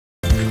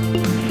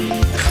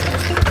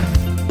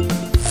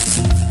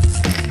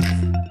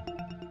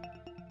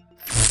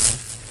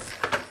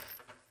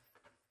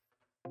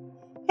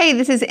Hey,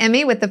 this is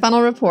Emmy with the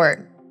Funnel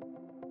Report.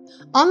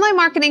 Online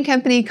marketing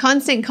company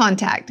Constant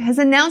Contact has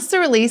announced the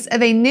release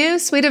of a new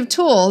suite of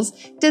tools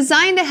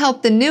designed to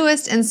help the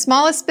newest and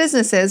smallest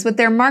businesses with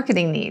their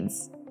marketing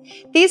needs.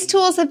 These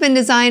tools have been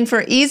designed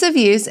for ease of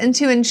use and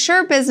to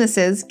ensure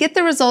businesses get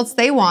the results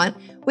they want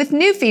with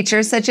new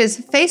features such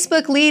as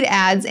Facebook lead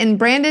ads and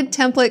branded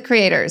template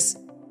creators.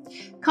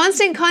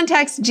 Constant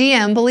Contact's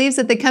GM believes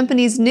that the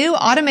company's new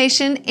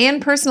automation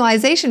and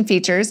personalization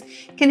features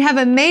can have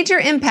a major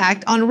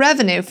impact on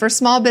revenue for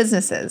small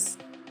businesses.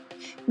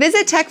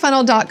 Visit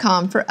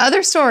techfunnel.com for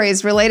other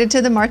stories related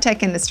to the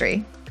MarTech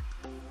industry.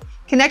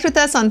 Connect with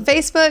us on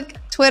Facebook,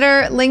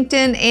 Twitter,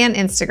 LinkedIn, and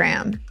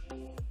Instagram.